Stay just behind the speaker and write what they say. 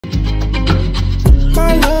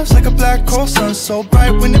love's like a black hole sun, so bright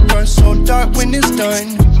when it burns, so dark when it's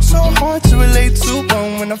done. So hard to relate to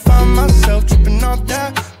one when I find myself tripping off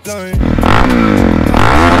that blunt.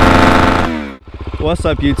 What's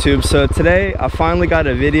up YouTube? So today I finally got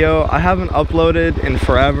a video. I haven't uploaded in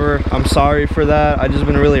forever. I'm sorry for that. I've just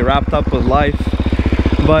been really wrapped up with life.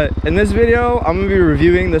 But in this video, I'm gonna be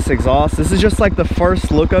reviewing this exhaust. This is just like the first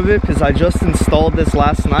look of it because I just installed this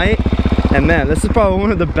last night. And man, this is probably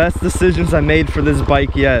one of the best decisions I made for this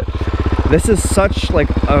bike yet. This is such like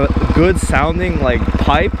a good sounding like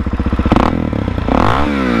pipe. It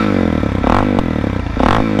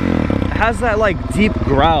has that like deep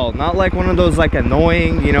growl, not like one of those like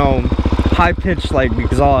annoying, you know, high pitched like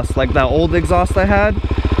exhaust, like that old exhaust I had.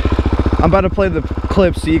 I'm about to play the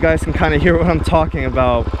clip so you guys can kind of hear what I'm talking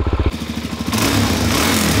about.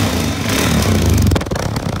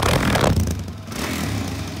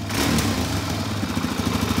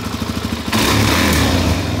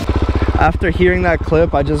 After hearing that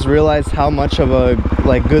clip, I just realized how much of a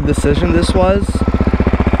like good decision this was.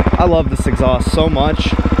 I love this exhaust so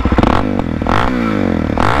much.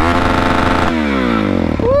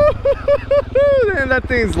 Man, that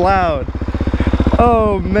thing's loud.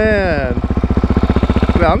 Oh man.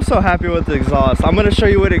 I'm so happy with the exhaust. I'm gonna show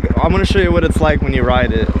you what it's like when you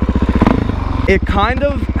ride it. It kind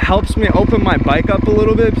of helps me open my bike up a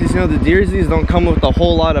little bit because, you know, the Deersies don't come with a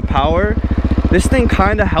whole lot of power. This thing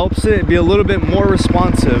kind of helps it be a little bit more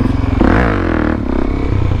responsive.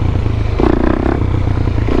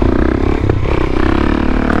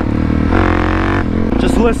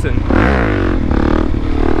 Just listen.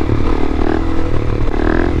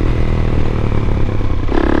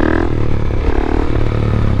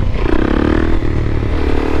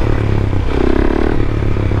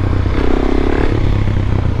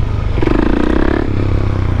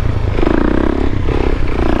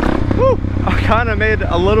 Kind of made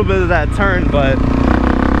a little bit of that turn, but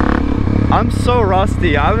I'm so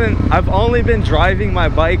rusty. I've only been driving my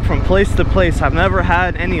bike from place to place. I've never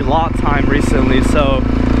had any lot time recently, so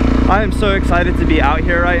I am so excited to be out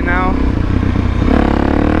here right now.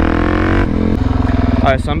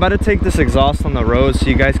 Alright, so I'm about to take this exhaust on the road so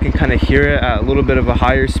you guys can kind of hear it at a little bit of a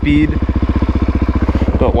higher speed.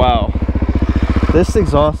 But wow, this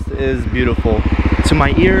exhaust is beautiful to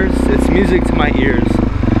my ears. It's music to my ears.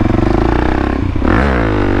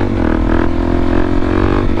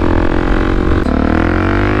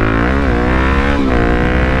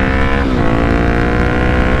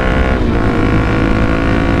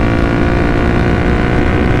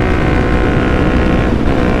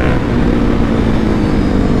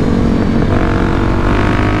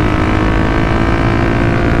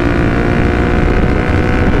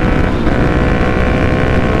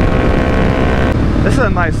 This is a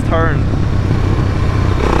nice turn.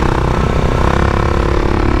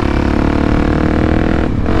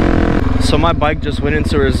 So my bike just went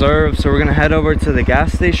into reserve, so we're gonna head over to the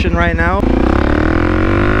gas station right now.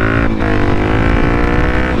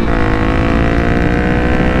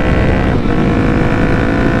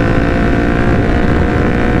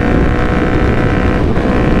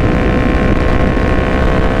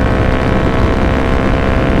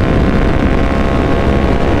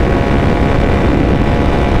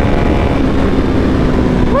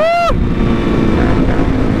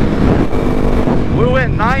 We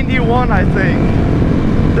went 91, I think.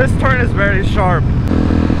 This turn is very sharp.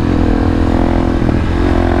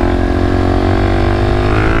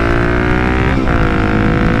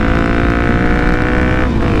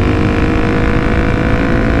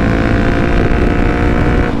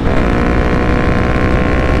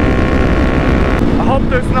 I hope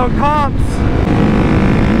there's no cops.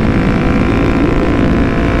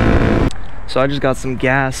 So I just got some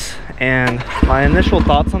gas, and my initial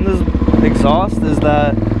thoughts on this exhaust is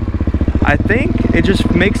that I think it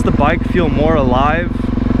just makes the bike feel more alive.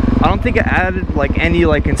 I don't think it added like any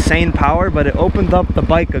like insane power, but it opened up the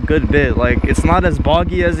bike a good bit. Like, it's not as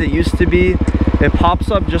boggy as it used to be. It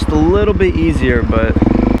pops up just a little bit easier. But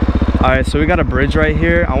all right, so we got a bridge right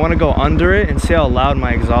here. I want to go under it and see how loud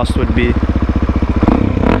my exhaust would be.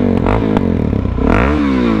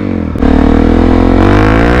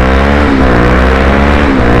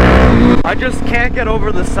 I just can't get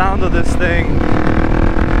over the sound of this thing.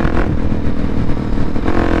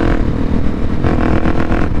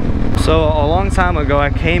 So a long time ago I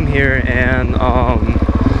came here, and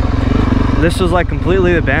this was like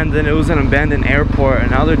completely abandoned. It was an abandoned airport,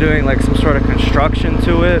 and now they're doing like some sort of construction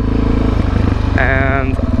to it,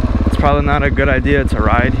 and it's probably not a good idea to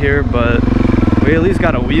ride here, but we at least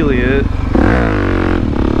gotta wheelie it.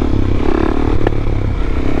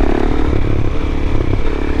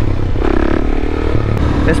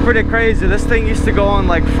 It's pretty crazy. This thing used to go on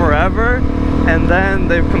like forever, and then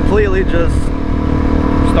they've completely just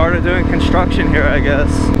started doing construction here, I guess.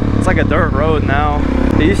 It's like a dirt road now.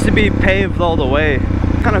 It used to be paved all the way.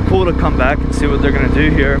 Kind of cool to come back and see what they're gonna do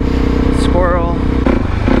here. Squirrel.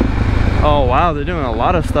 Oh wow, they're doing a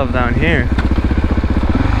lot of stuff down here.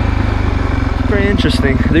 Pretty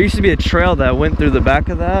interesting. There used to be a trail that went through the back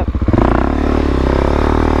of that.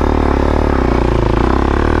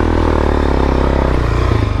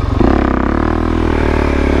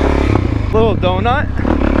 Little donut.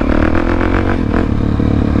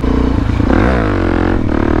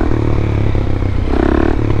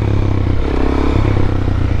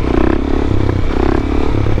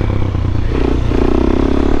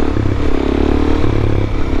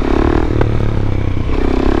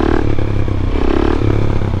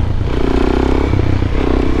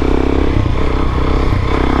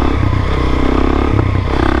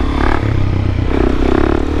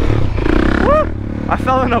 I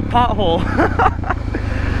fell in a pothole.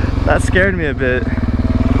 That scared me a bit.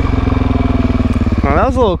 Well, that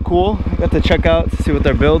was a little cool. I got to check out to see what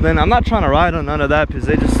they're building. I'm not trying to ride on none of that because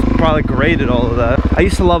they just probably graded all of that. I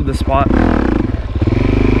used to love this spot.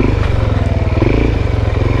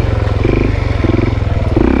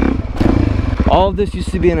 All of this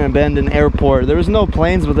used to be an abandoned airport. There was no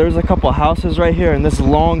planes, but there was a couple houses right here, and this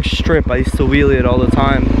long strip, I used to wheelie it all the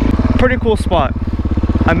time. Pretty cool spot.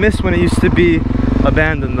 I miss when it used to be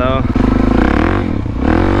abandoned though.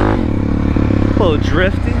 A little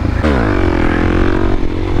drifty.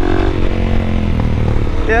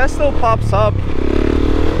 Yeah, it still pops up.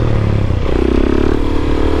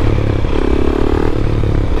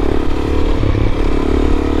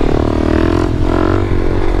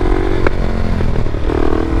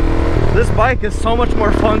 This bike is so much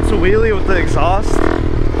more fun to wheelie with the exhaust.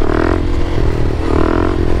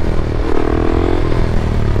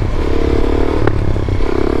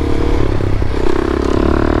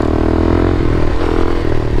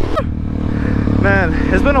 Man,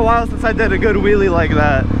 it's been a while since I did a good wheelie like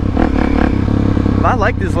that. I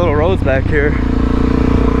like these little roads back here.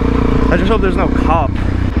 I just hope there's no cop.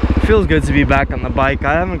 It feels good to be back on the bike.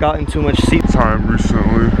 I haven't gotten too much seat time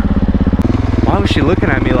recently. Why was she looking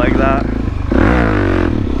at me like that?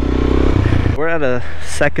 We're at a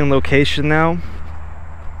second location now.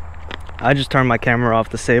 I just turned my camera off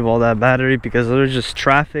to save all that battery because there's just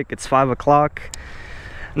traffic. It's 5 o'clock.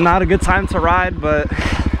 Not a good time to ride, but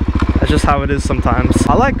that's just how it is sometimes.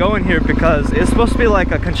 I like going here because it's supposed to be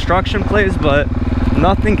like a construction place, but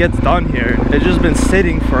nothing gets done here. It's just been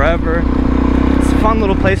sitting forever. It's a fun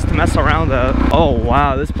little place to mess around at. Oh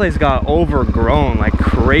wow, this place got overgrown like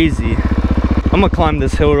crazy. I'm gonna climb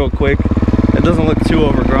this hill real quick. It doesn't look too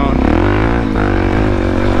overgrown.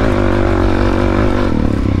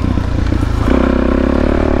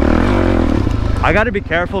 I gotta be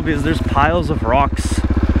careful because there's piles of rocks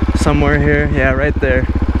somewhere here. Yeah, right there.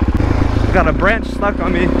 Got a branch stuck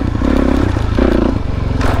on me.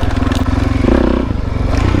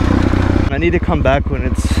 I need to come back when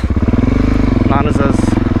it's not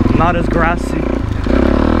as grassy.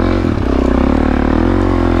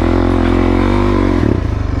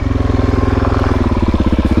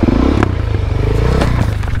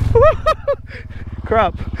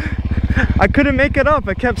 Crap. I couldn't make it up.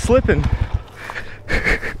 I kept slipping.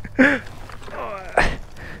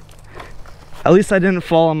 At least I didn't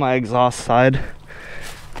fall on my exhaust side.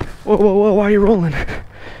 Whoa, whoa, whoa, why are you rolling?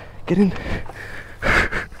 Get in.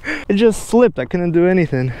 It just slipped. I couldn't do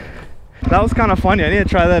anything. That was kind of funny. I need to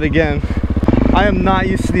try that again. I am not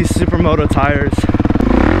used to these Supermoto tires.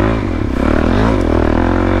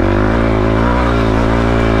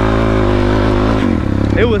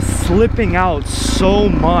 It was slipping out so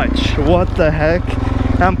much. What the heck?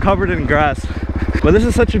 I'm covered in grass. But this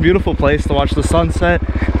is such a beautiful place to watch the sunset.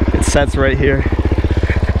 It sets right here.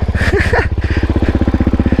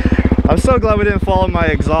 I'm so glad we didn't fall on my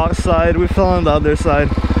exhaust side. We fell on the other side.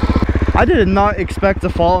 I did not expect to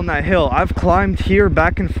fall on that hill. I've climbed here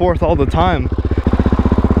back and forth all the time.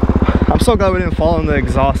 I'm so glad we didn't fall on the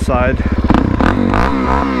exhaust side.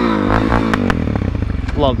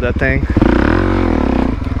 Love that thing.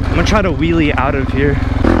 I'm gonna try to wheelie out of here.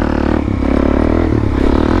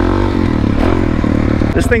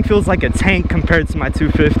 This thing feels like a tank compared to my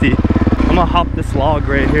 250. I'm gonna hop this log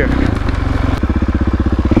right here.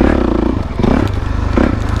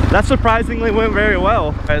 That surprisingly went very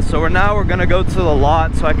well. Okay, so we're gonna go to the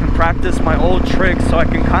lot so I can practice my old tricks so I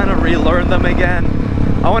can kind of relearn them again.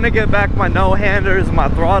 I want to get back my no-handers, my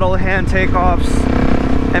throttle hand takeoffs,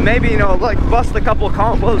 and maybe, you know, like bust a couple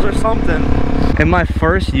combos or something. In my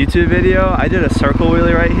first YouTube video, I did a circle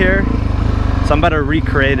wheelie right here. So I'm about to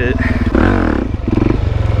recreate it.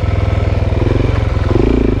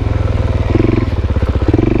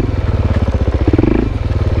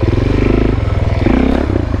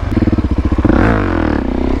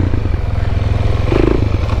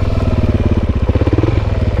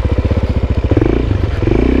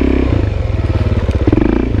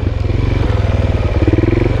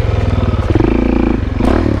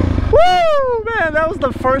 That was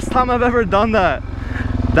the first time I've ever done that.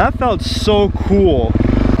 That felt so cool.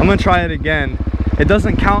 I'm gonna try it again. It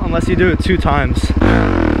doesn't count unless you do it 2 times.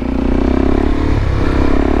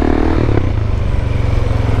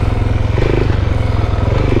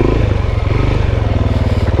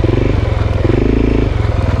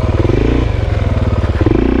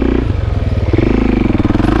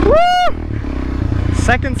 Woo!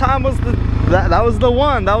 Second time was that was the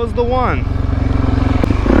one. That was the one.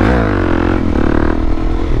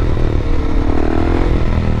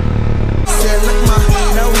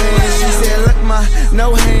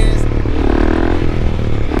 No hands.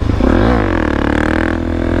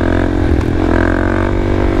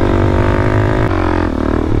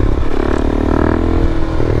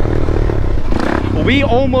 We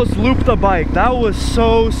almost looped the bike. That was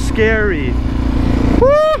so scary.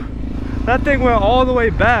 Woo! That thing went all the way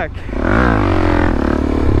back.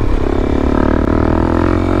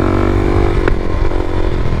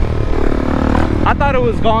 I thought it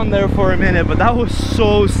was gone there for a minute, but that was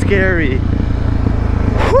so scary.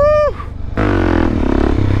 Whew.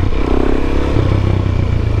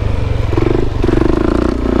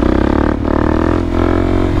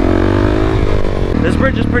 This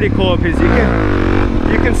bridge is pretty cool because you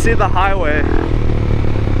can see the highway.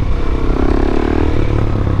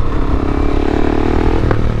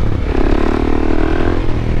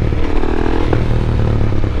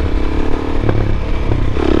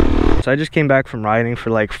 So I just came back from riding for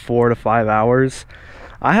like 4 to 5 hours.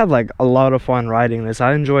 I had like a lot of fun riding this.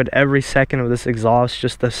 I enjoyed every second of this exhaust,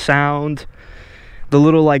 just the sound, the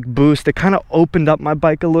little like boost. It kind of opened up my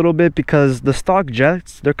bike a little bit because the stock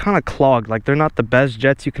jets, they're kind of clogged. Like they're not the best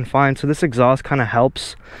jets you can find. So this exhaust kind of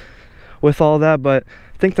helps with all that. But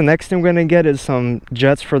I think the next thing we're gonna get is some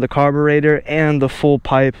jets for the carburetor and the full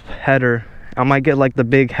pipe header. I might get like the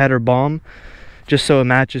big header bomb just so it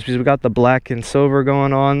matches because we got the black and silver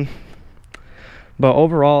going on. But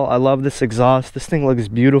overall, I love this exhaust. This thing looks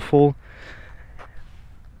beautiful.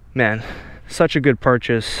 Man, such a good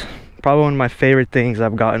purchase. Probably one of my favorite things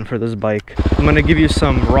I've gotten for this bike. I'm gonna give you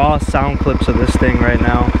some raw sound clips of this thing right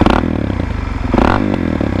now.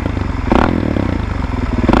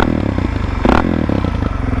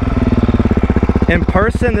 In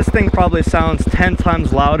person, this thing probably sounds 10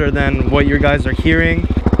 times louder than what you guys are hearing.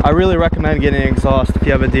 I really recommend getting an exhaust if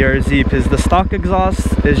you have a DRZ because the stock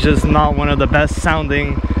exhaust is just not one of the best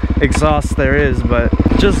sounding exhausts there is, but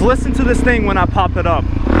just listen to this thing when I pop it up.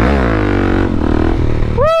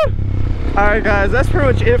 Woo! Alright guys, that's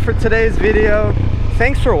pretty much it for today's video.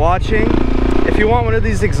 Thanks for watching. If you want one of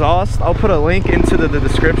these exhausts, I'll put a link into the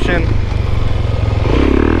description.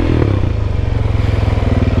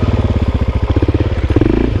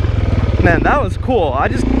 Man, that was cool.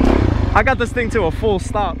 I got this thing to a full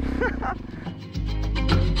stop.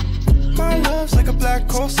 My love's like a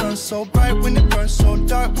black hole sun, so bright when it burns, so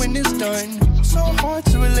dark when it's done. So hard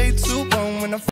to relate to one when I